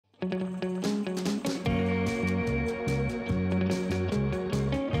Hey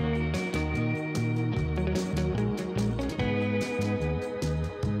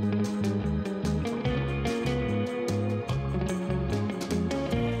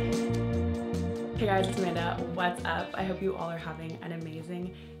guys, it's Amanda. What's up? I hope you all are having an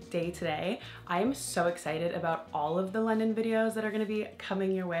amazing day today. I am so excited about all of the London videos that are going to be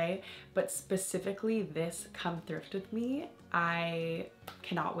coming your way, but specifically this Come Thrift With Me. I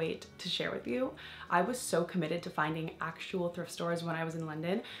cannot wait to share with you. I was so committed to finding actual thrift stores when I was in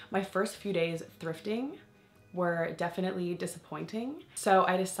London. My first few days thrifting were definitely disappointing. So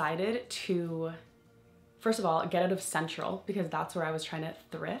I decided to, first of all, get out of Central because that's where I was trying to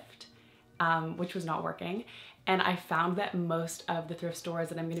thrift. Which was not working. And I found that most of the thrift stores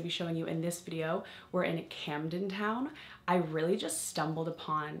that I'm going to be showing you in this video were in Camden Town. I really just stumbled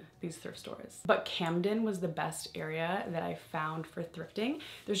upon these thrift stores. But Camden was the best area that I found for thrifting.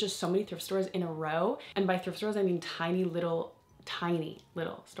 There's just so many thrift stores in a row. And by thrift stores, I mean tiny little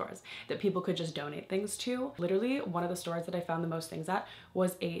stores that people could just donate things to. Literally, one of the stores that I found the most things at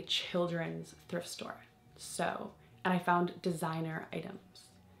was a children's thrift store. And I found designer items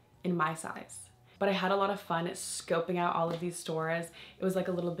in my size. But I had a lot of fun scoping out all of these stores. It was like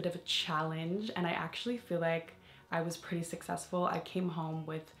a little bit of a challenge, and I actually feel like I was pretty successful. I came home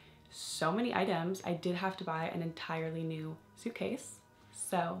with so many items. I did have to buy an entirely new suitcase.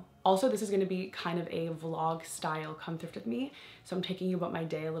 So also this is going to be kind of a vlog style Come Thrift With Me. So I'm taking you about my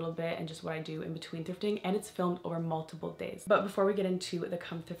day a little bit and just what I do in between thrifting, and it's filmed over multiple days. But before we get into the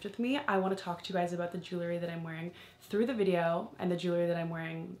Come Thrift With Me, I want to talk to you guys about the jewelry that I'm wearing through the video and the jewelry that I'm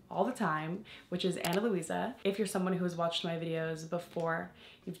wearing all the time, which is Ana Luisa. If you're someone who has watched my videos before,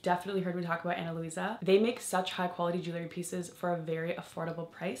 you've definitely heard me talk about Ana Luisa. They make such high quality jewelry pieces for a very affordable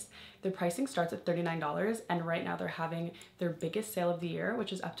price. Their pricing starts at $39, and right now they're having their biggest sale of the year,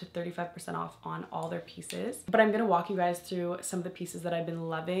 which is up to 35% off on all their pieces. But I'm gonna walk you guys through some of the pieces that I've been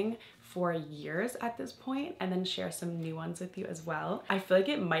loving for years at this point, and then share some new ones with you as well. I feel like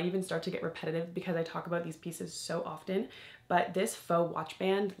it might even start to get repetitive because I talk about these pieces so often, but this faux watch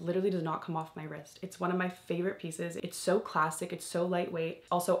band literally does not come off my wrist. It's one of my favorite pieces. It's so classic, it's so lightweight.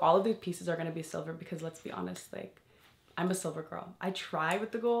 Also, all of these pieces are gonna be silver because let's be honest, like, I'm a silver girl. I try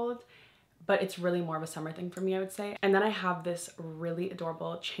with the gold, but it's really more of a summer thing for me, I would say. And then I have this really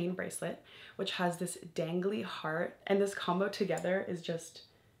adorable chain bracelet, which has this dangly heart, and this combo together is just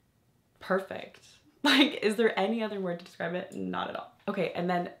perfect. Like, is there any other word to describe it? Not at all. Okay, and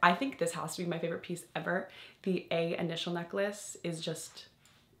then I think this has to be my favorite piece ever. The A initial necklace is just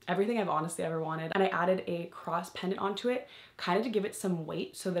everything I've honestly ever wanted. And I added a cross pendant onto it, kind of to give it some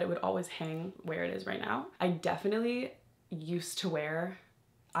weight so that it would always hang where it is right now. I definitely used to wear,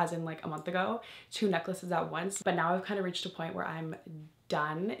 as in like a month ago, 2 necklaces at once, but now I've kind of reached a point where I'm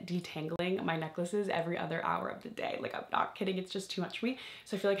done detangling my necklaces every other hour of the day. Like, I'm not kidding, it's just too much for me.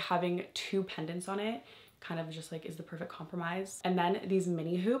 So I feel like having 2 pendants on it kind of just like is the perfect compromise. And then these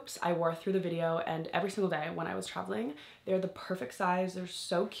mini hoops I wore through the video and every single day when I was traveling. They're the perfect size, they're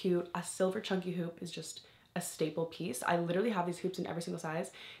so cute. A silver chunky hoop is just a staple piece. I literally have these hoops in every single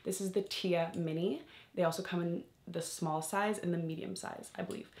size. This is the Tia Mini. They also come in the small size and the medium size, I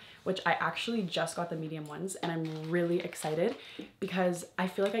believe, which I actually just got the medium ones, and I'm really excited because I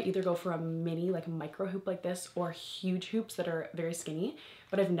feel like I either go for a mini like micro hoop like this or huge hoops that are very skinny,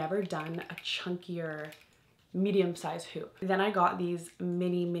 but I've never done a chunkier medium size hoop. Then I got these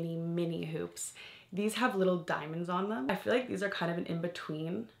mini hoops. These have little diamonds on them. I feel like these are kind of an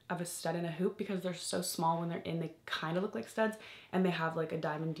in-between of a stud and a hoop because they're so small when they're in, they kind of look like studs, and they have like a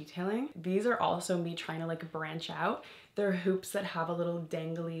diamond detailing. These are also me trying to like branch out. They're hoops that have a little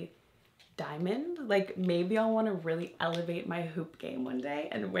dangly diamond. Like, maybe I'll want to really elevate my hoop game one day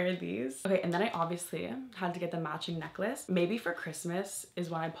and wear these. Okay, and then I obviously had to get the matching necklace. Maybe for Christmas is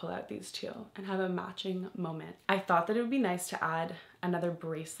when I pull out these two and have a matching moment. I thought that it would be nice to add another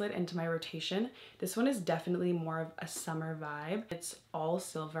bracelet into my rotation. This one is definitely more of a summer vibe. It's all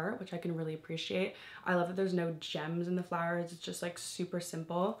silver, which I can really appreciate. I love that there's no gems in the flowers. It's just like super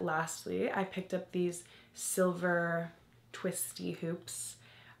simple. Lastly, I picked up these silver twisty hoops.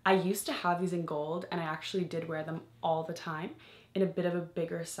 I used to have these in gold, and I actually did wear them all the time in a bit of a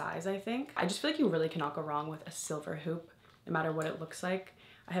bigger size, I think. I just feel like you really cannot go wrong with a silver hoop, no matter what it looks like.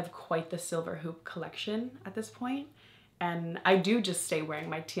 I have quite the silver hoop collection at this point, and I do just stay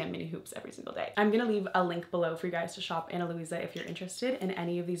wearing my TM mini hoops every single day. I'm gonna leave a link below for you guys to shop Ana Luisa if you're interested in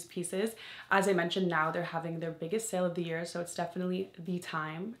any of these pieces. As I mentioned, now they're having their biggest sale of the year, so it's definitely the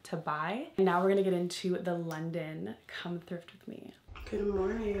time to buy. And now we're gonna get into the London Come Thrift With Me. Good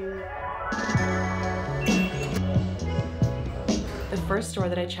morning. The first store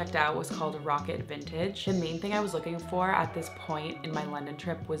that I checked out was called Rocket Vintage. The main thing I was looking for at this point in my London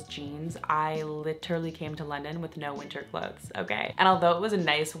trip was jeans. I literally came to London with no winter clothes, okay? And although it was a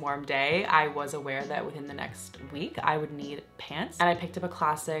nice warm day, I was aware that within the next week I would need pants. And I picked up a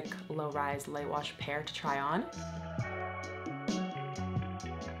classic low-rise light wash pair to try on.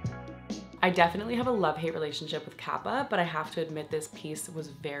 I definitely have a love-hate relationship with Kappa, but I have to admit this piece was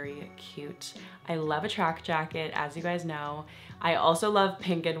very cute. I love a track jacket, as you guys know. I also love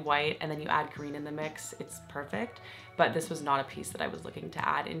pink and white, and then you add green in the mix. It's perfect, but this was not a piece that I was looking to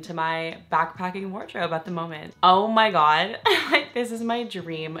add into my backpacking wardrobe at the moment. Oh my God, like this is my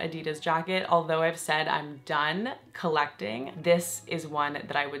dream Adidas jacket. Although I've said I'm done collecting, this is one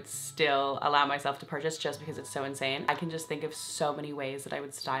that I would still allow myself to purchase just because it's so insane. I can just think of so many ways that I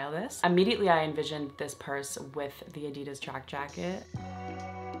would style this. Immediately I envisioned this purse with the Adidas track jacket.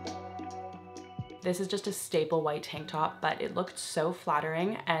 This is just a staple white tank top, but it looked so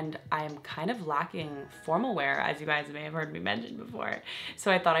flattering, and I am kind of lacking formal wear, as you guys may have heard me mention before.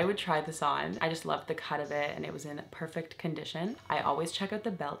 So I thought I would try this on. I just loved the cut of it, and it was in perfect condition. I always check out the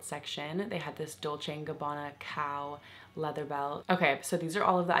belt section. They had this Dolce & Gabbana cow leather belt. Okay, so these are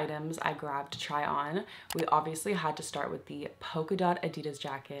all of the items I grabbed to try on. We obviously had to start with the polka dot Adidas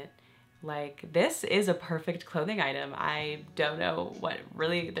jacket. Like, this is a perfect clothing item. I don't know what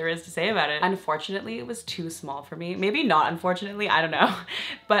really there is to say about it. Unfortunately, it was too small for me. Maybe not unfortunately, I don't know.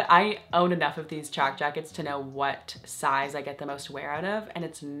 But I own enough of these track jackets to know what size I get the most wear out of, and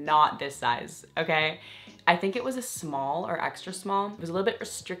it's not this size, okay? I think it was a small or extra small. It was a little bit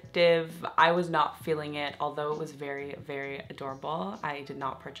restrictive. I was not feeling it, although it was very, very adorable. I did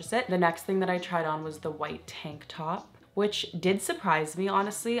not purchase it. The next thing that I tried on was the white tank top, which did surprise me,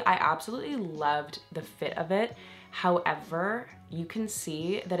 honestly. I absolutely loved the fit of it. However, you can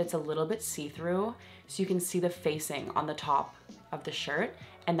see that it's a little bit see-through, so you can see the facing on the top of the shirt,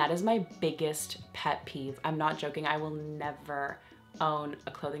 and that is my biggest pet peeve. I'm not joking. I will never own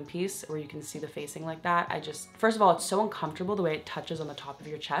a clothing piece where you can see the facing like that. First of all, it's so uncomfortable the way it touches on the top of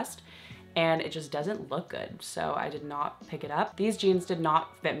your chest, and it just doesn't look good, so I did not pick it up. These jeans did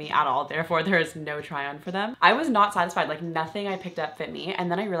not fit me at all, therefore there is no try on for them. I was not satisfied, like nothing I picked up fit me, and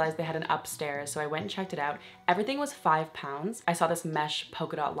then I realized they had an upstairs, so I went and checked it out. Everything was £5. I saw this mesh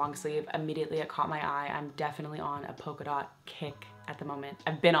polka dot long sleeve. Immediately it caught my eye. I'm definitely on a polka dot kick at the moment.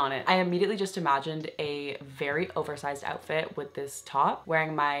 I've been on it. I immediately just imagined a very oversized outfit with this top,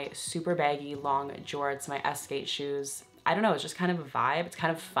 wearing my super baggy long jorts, my S-skate shoes. I don't know, it's just kind of a vibe. It's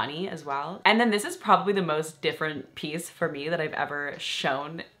kind of funny as well. And then this is probably the most different piece for me that I've ever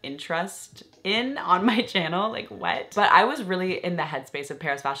shown interest in on my channel. Like, what? But I was really in the headspace of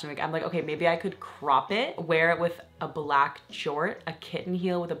Paris Fashion Week. I'm like, okay, maybe I could crop it, wear it with a black jort, a kitten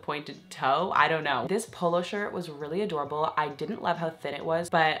heel with a pointed toe. I don't know. This polo shirt was really adorable. I didn't love how thin it was,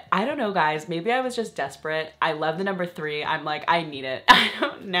 but I don't know, guys. Maybe I was just desperate. I love the number 3. I'm like, I need it. I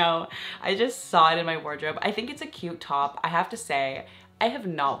don't know. I just saw it in my wardrobe. I think it's a cute top. I have to say, I have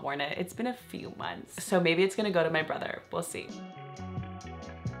not worn it. It's been a few months. So maybe it's gonna go to my brother. We'll see.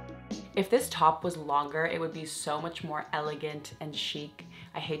 If this top was longer, it would be so much more elegant and chic.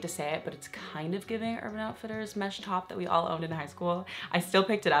 I hate to say it, but it's kind of giving Urban Outfitters mesh top that we all owned in high school. I still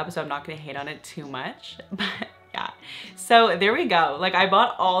picked it up, so I'm not gonna hate on it too much, but yeah. So there we go. Like, I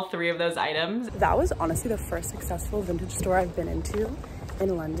bought all 3 of those items. That was honestly the first successful vintage store I've been into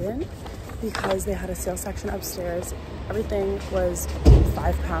in London, because they had a sale section upstairs. Everything was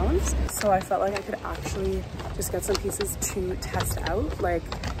 £5. So I felt like I could actually just get some pieces to test out. Like,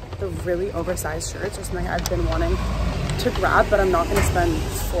 the really oversized shirts are something I've been wanting to grab, but I'm not gonna spend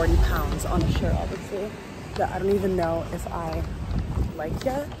 £40 on a shirt, obviously, that I don't even know if I like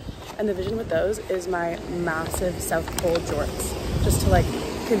yet. And the vision with those is my massive South Pole jorts, just to like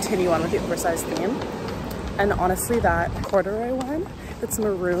continue on with the oversized theme. And honestly, that corduroy one, that's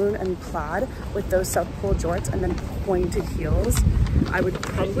maroon and plaid with those South Pole jorts and then pointed heels, I would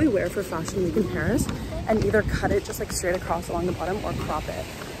probably wear for Fashion Week in Paris, and either cut it just like straight across along the bottom or crop it.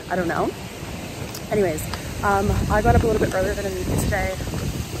 I don't know. Anyways, I got up a little bit earlier than I needed today.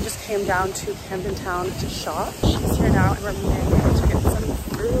 Just came down to Camden Town to shop. She's here now, and we're meeting to get some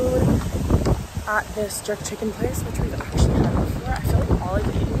food at this jerk chicken place, which we've actually had before. I feel like all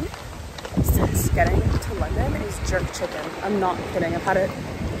I've eaten since getting to London is jerk chicken. I'm not kidding. I've had it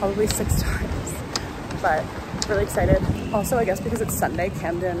probably 6 times, but really excited. Also, I guess because it's Sunday,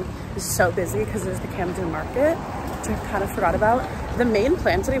 Camden is so busy because there's the Camden Market, which I kind of forgot about. The main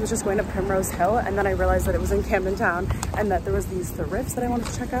plan today was just going to Primrose Hill, and then I realized that it was in Camden Town and that there was these thrifts that I wanted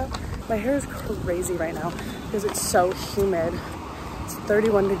to check out. My hair is crazy right now because it's so humid. It's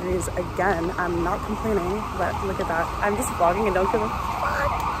 31 degrees again. I'm not complaining, but look at that. I'm just vlogging and don't give a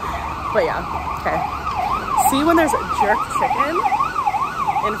fuck. But yeah, okay. See when there's jerk chicken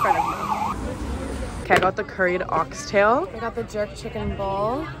in front of me. Okay, I got the curried oxtail. I got the jerk chicken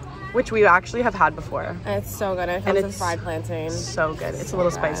bowl, which we actually have had before. and it's so good. It comes with fried plantain. So good. It's a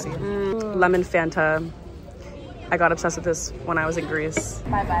little spicy. Lemon Fanta. I got obsessed with this when I was in Greece.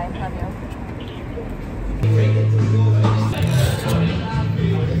 Bye-bye. Love you.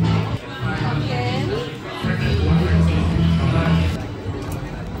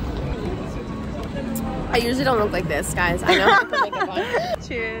 I usually don't look like this, guys. I know how to put makeup on.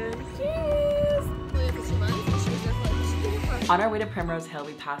 Cheers. On our way to Primrose Hill,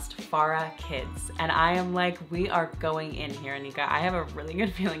 we passed Farah Kids, and I am like, we are going in here, Anika. I have a really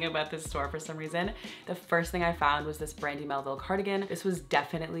good feeling about this store for some reason. The first thing I found was this Brandy Melville cardigan. This was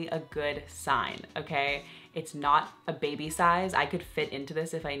definitely a good sign, okay? It's not a baby size. I could fit into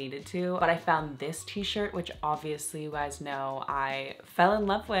this if I needed to, but I found this t-shirt, which obviously you guys know I fell in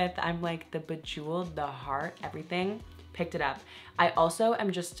love with. I'm like the bejeweled, the heart, everything. Picked it up. I also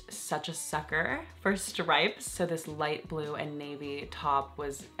am just such a sucker for stripes, so this light blue and navy top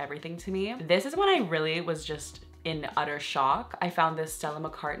was everything to me. This is when I really was just in utter shock. I found this Stella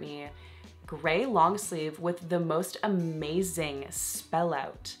McCartney gray long sleeve with the most amazing spell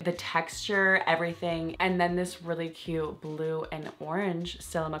out. The texture, everything, and then this really cute blue and orange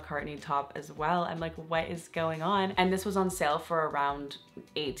Stella McCartney top as well. I'm like, what is going on? And this was on sale for around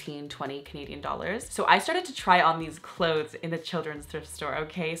 18, 20 Canadian dollars. So I started to try on these clothes in the children's thrift store,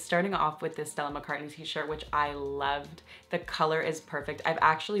 okay? Starting off with this Stella McCartney t-shirt, which I loved. The color is perfect. I've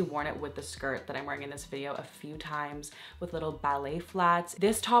actually worn it with the skirt that I'm wearing in this video a few times with little ballet flats.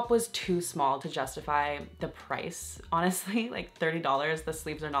 This top was too small to justify the price, honestly, like $30. The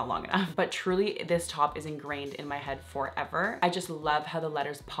sleeves are not long enough, but truly this top is ingrained in my head forever. I just love how the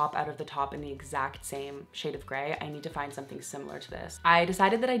letters pop out of the top in the exact same shade of gray. I need to find something similar to this. I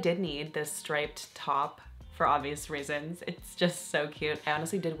decided that I did need this striped top for obvious reasons. It's just so cute. I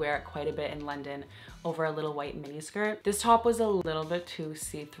honestly did wear it quite a bit in London over a little white mini skirt. This top was a little bit too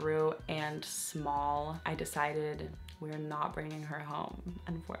see-through and small. I decided we're not bringing her home,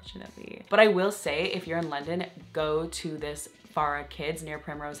 unfortunately. But I will say, if you're in London, go to this Farah Kids near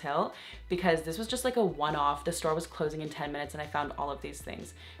Primrose Hill, because this was just like a one-off. The store was closing in 10 minutes and I found all of these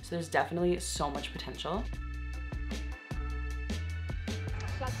things. So there's definitely so much potential.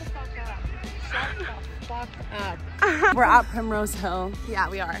 Shut the fuck up. Shut the fuck up. We're at Primrose Hill. Yeah,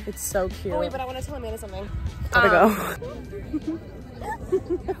 we are. It's so cute. Oh wait, but I want to tell Amanda something. Gotta go.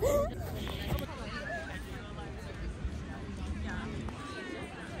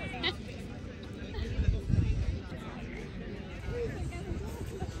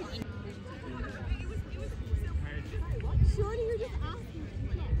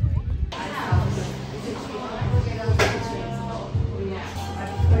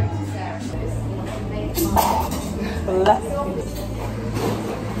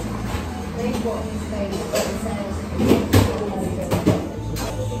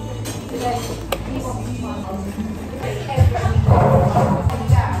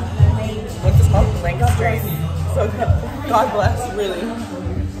 What's this called? Blank Street. So good. God bless, really.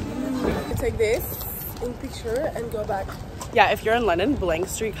 Take this in picture and go back. Yeah, if you're in London, Blank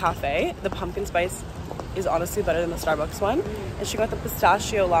Street Cafe, the pumpkin spice is honestly better than the Starbucks one. And she got the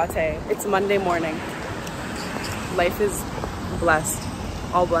pistachio latte. It's Monday morning. Life is blessed.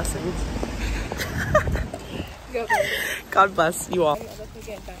 All blessings. Go. God bless you all. I'll never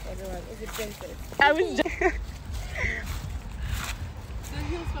forget that, everyone. It's expensive. I was just The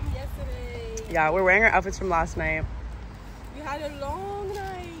heels from yesterday. yeah, we're wearing our outfits from last night. We had a long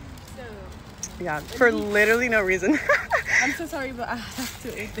night. So. Yeah, for literally no reason. I'm so sorry, but I have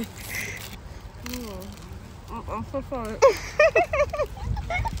to eat this. I'm so sorry.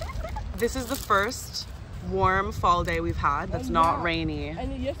 This is the first warm fall day we've had that's not rainy.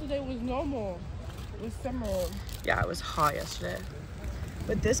 And yesterday was normal. It was summer. Yeah, it was hot yesterday.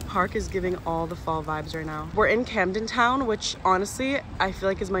 But this park is giving all the fall vibes right now. We're in Camden Town, which honestly, I feel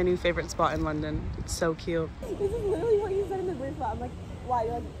like is my new favorite spot in London. It's so cute. This is literally what you said in the bracelet. I'm like, why?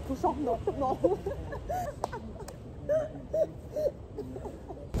 You're like, no.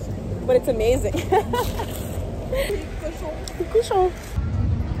 But it's amazing.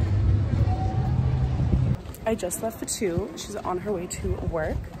 I just left for 2. She's on her way to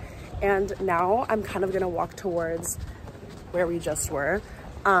work. And now I'm kind of gonna walk towards where we just were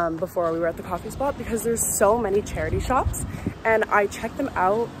before we were at the coffee spot, because there's so many charity shops. And I checked them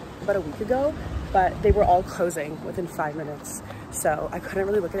out about a week ago, but they were all closing within 5 minutes. So I couldn't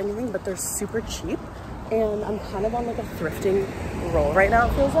really look at anything, but they're super cheap. And I'm kind of on like a thrifting roll right now,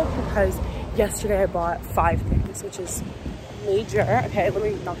 it feels like, because yesterday I bought 5 things, which is major. Okay, let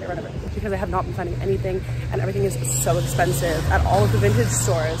me not get rid of it because I have not been finding anything and everything is so expensive at all of the vintage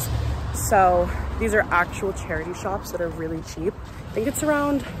stores. So these are actual charity shops that are really cheap. I think it's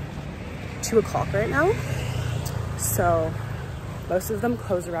around 2 o'clock right now. So most of them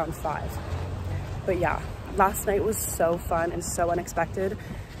close around 5. But yeah, last night was so fun and so unexpected.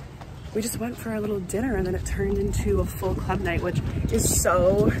 We just went for a little dinner and then it turned into a full club night, which is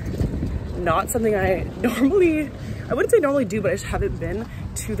so not something I wouldn't say normally do, but I just haven't been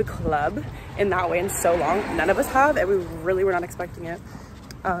to the club in that way in so long. None of us have, and we really were not expecting it.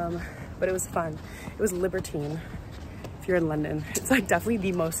 But it was fun. It was Libertine, if you're in London. It's like definitely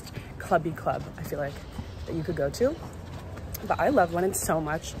the most clubby club, I feel like, that you could go to. But I love London so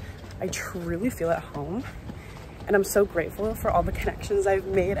much. I truly feel at home. And I'm so grateful for all the connections I've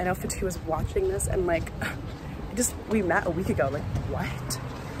made. I know Fatou was watching this and like, we met a week ago, like what?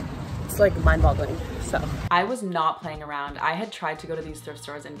 It's like mind-boggling. So I was not playing around. I had tried to go to these thrift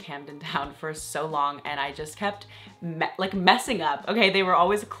stores in Camden Town for so long and I just kept messing up. Okay, they were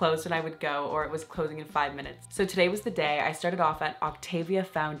always closed when I would go, or it was closing in 5 minutes. So today was the day. I started off at Octavia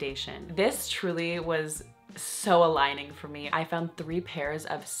Foundation. This truly was so aligning for me. I found 3 pairs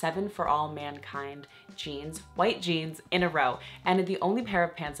of 7 for All Mankind jeans, white jeans in a row. And the only pair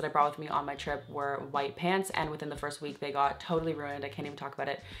of pants that I brought with me on my trip were white pants, and within the first week they got totally ruined. I can't even talk about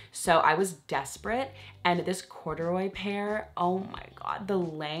it. So I was desperate, and this corduroy pair, oh my God, the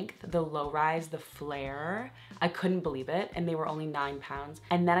length, the low rise, the flare, I couldn't believe it. And they were only £9.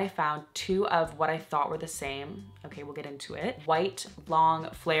 And then I found 2 of what I thought were the same. Okay, we'll get into it. White, long,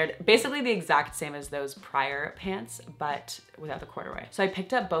 flared, basically the exact same as those prior pants, but without the corduroy. So I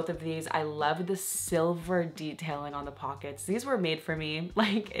picked up both of these. I love the silver detailing on the pockets. These were made for me.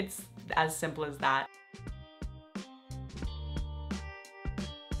 Like, it's as simple as that.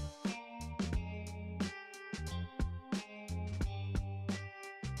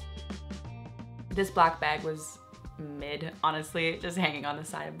 This black bag was mid, honestly, just hanging on the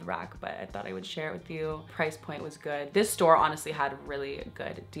side of the rack, but I thought I would share it with you. Price point was good. This store honestly had really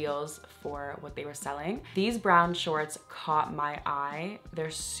good deals for what they were selling. These brown shorts caught my eye.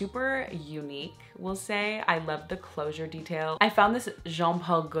 They're super unique, we'll say. I love the closure detail. I found this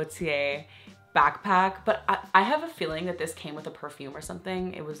Jean-Paul Gaultier backpack, but I have a feeling that this came with a perfume or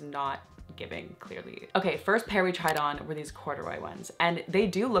something. It was not giving, clearly. Okay, first pair we tried on were these corduroy ones, and they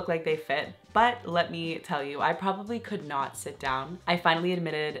do look like they fit, but let me tell you, I probably could not sit down. I finally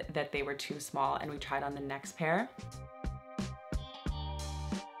admitted that they were too small, and we tried on the next pair.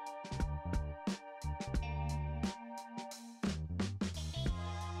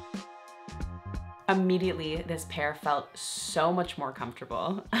 Immediately, this pair felt so much more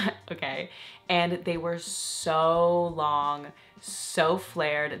comfortable, okay? And they were so long, so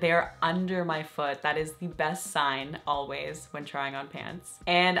flared. They are under my foot. That is the best sign always when trying on pants.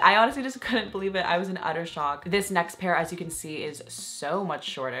 And I honestly just couldn't believe it. I was in utter shock. This next pair, as you can see, is so much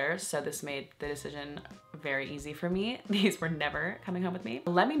shorter. So this made the decision very easy for me. These were never coming home with me.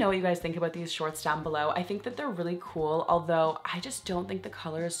 Let me know what you guys think about these shorts down below. I think that they're really cool, although I just don't think the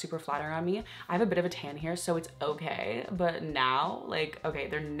color is super flattering on me. I have a bit of a tan here, so it's okay. But now, like, okay,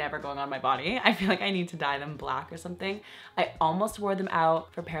 they're never going on my body. I feel like I need to dye them black or something. I almost wore them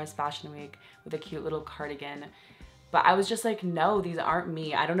out for Paris Fashion Week with a cute little cardigan, but I was just like, no, these aren't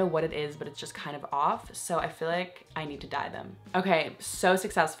me. I don't know what it is, but it's just kind of off. So I feel like I need to dye them. Okay, so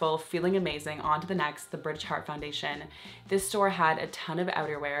successful, feeling amazing. On to the next, the British Heart Foundation. This store had a ton of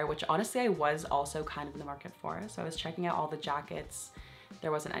outerwear, which honestly I was also kind of in the market for. So I was checking out all the jackets.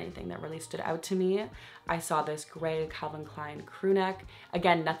 There wasn't anything that really stood out to me. I saw this gray Calvin Klein crew neck.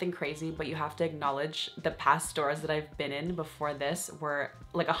 Again, nothing crazy, but you have to acknowledge the past stores that I've been in before this were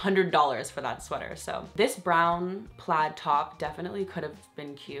like $100 for that sweater. So this brown plaid top definitely could have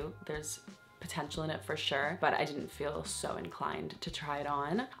been cute. There's potential in it for sure, but I didn't feel so inclined to try it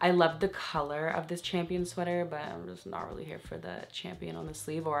on. I love the color of this Champion sweater, but I'm just not really here for the Champion on the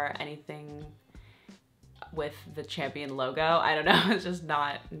sleeve or anything with the Champion logo. I don't know, it's just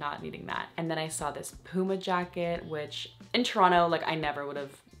not needing that. And then I saw this Puma jacket, which in Toronto, like I never would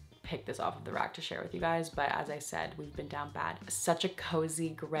have picked this off of the rack to share with you guys, but as I said, we've been down bad. Such a cozy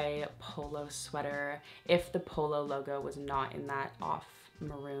gray polo sweater. If the polo logo was not in that off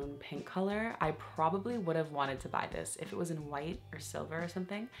maroon pink color, I probably would have wanted to buy this if it was in white or silver or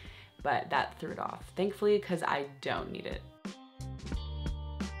something, but that threw it off. Thankfully, because I don't need it.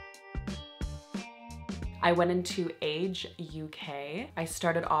 I went into Age UK. I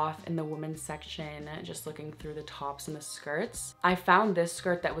started off in the women's section, just looking through the tops and the skirts. I found this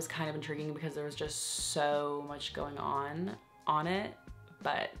skirt that was kind of intriguing because there was just so much going on on it,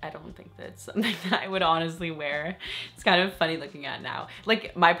 but I don't think that's something that I would honestly wear. It's kind of funny looking at now.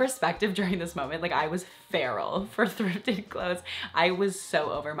 Like my perspective during this moment, like I was feral for thrifted clothes. I was so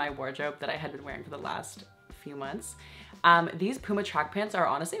over my wardrobe that I had been wearing for the last few months. These Puma track pants are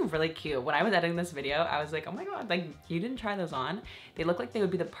honestly really cute. When I was editing this video, I was like, oh my God, like you didn't try those on. They look like they would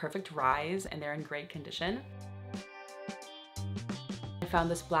be the perfect rise and they're in great condition. I found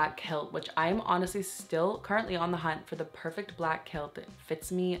this black kilt, which I'm honestly still currently on the hunt for the perfect black kilt that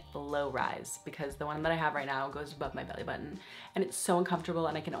fits me low rise, because the one that I have right now goes above my belly button and it's so uncomfortable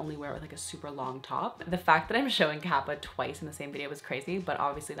and I can only wear it with like a super long top. The fact that I'm showing Kappa twice in the same video was crazy, but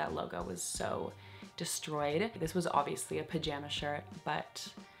obviously that logo was so destroyed. This was obviously a pajama shirt, but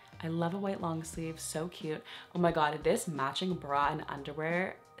I love a white long sleeve, so cute. Oh my God, this matching bra and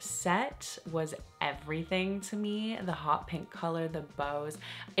underwear set was everything to me. The hot pink color, the bows.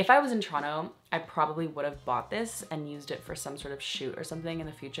 If I was in Toronto, I probably would have bought this and used it for some sort of shoot or something in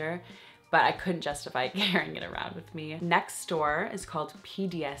the future, but I couldn't justify carrying it around with me. Next store is called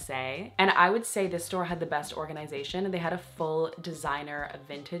PDSA, and I would say this store had the best organization. They had a full designer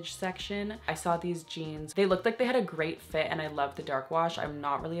vintage section. I saw these jeans. They looked like they had a great fit and I loved the dark wash. I'm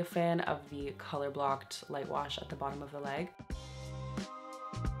not really a fan of the color blocked light wash at the bottom of the leg.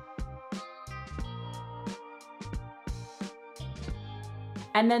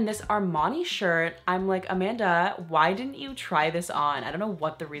 And then this Armani shirt, I'm like, Amanda, why didn't you try this on? I don't know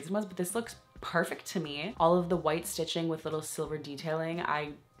what the reason was, but this looks perfect to me. All of the white stitching with little silver detailing, I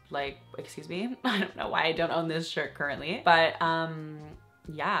like, excuse me, I don't know why I don't own this shirt currently, but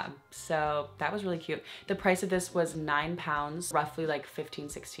yeah, so that was really cute. The price of this was £9, roughly like 15,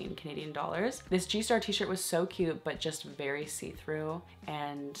 16 Canadian dollars. This G-Star t-shirt was so cute, but just very see-through,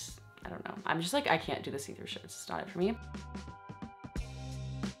 and I don't know. I'm just like, I can't do the see-through shirts. It's not it for me.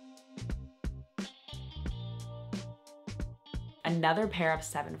 Another pair of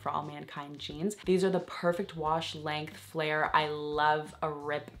 7 for All Mankind jeans. These are the perfect wash, length, flare. I love a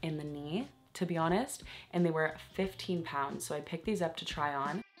rip in the knee, to be honest, and they were £15, so I picked these up to try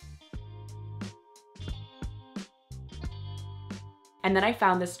on. And then I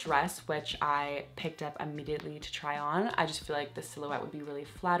found this dress, which I picked up immediately to try on. I just feel like the silhouette would be really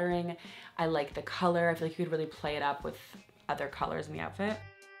flattering. I like the color. I feel like you could really play it up with other colors in the outfit.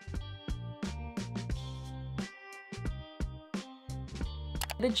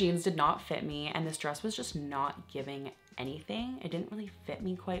 The jeans did not fit me, and this dress was just not giving anything. It didn't really fit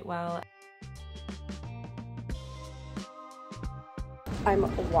me quite well. I'm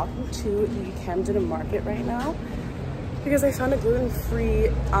walking to the Camden Market right now because I found a gluten-free,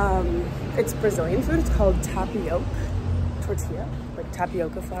 it's Brazilian food. It's called tapioca tortilla, like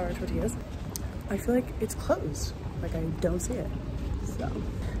tapioca flour tortillas. I feel like it's closed. Like I don't see it, so.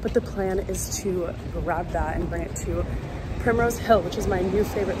 But the plan is to grab that and bring it to Primrose Hill, which is my new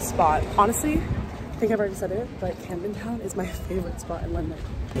favorite spot. Honestly, I think I've already said it, but Camden Town is my favorite spot in London.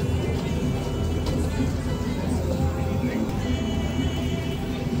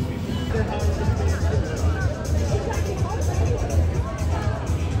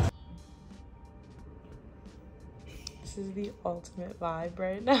 This is the ultimate vibe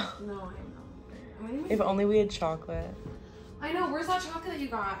right now. No, I know. If only we had chocolate. I know. Where's that chocolate that you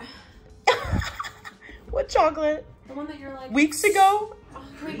got? What chocolate? The one that you're like... Weeks ago? Oh,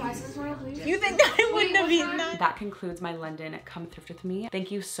 can we buy some tomorrow, please? You think that I wouldn't have eaten that? That concludes my London Come Thrift With Me.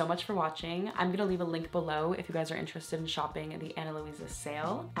 Thank you so much for watching. I'm gonna leave a link below if you guys are interested in shopping the Ana Luisa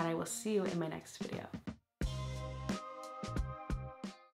sale, and I will see you in my next video.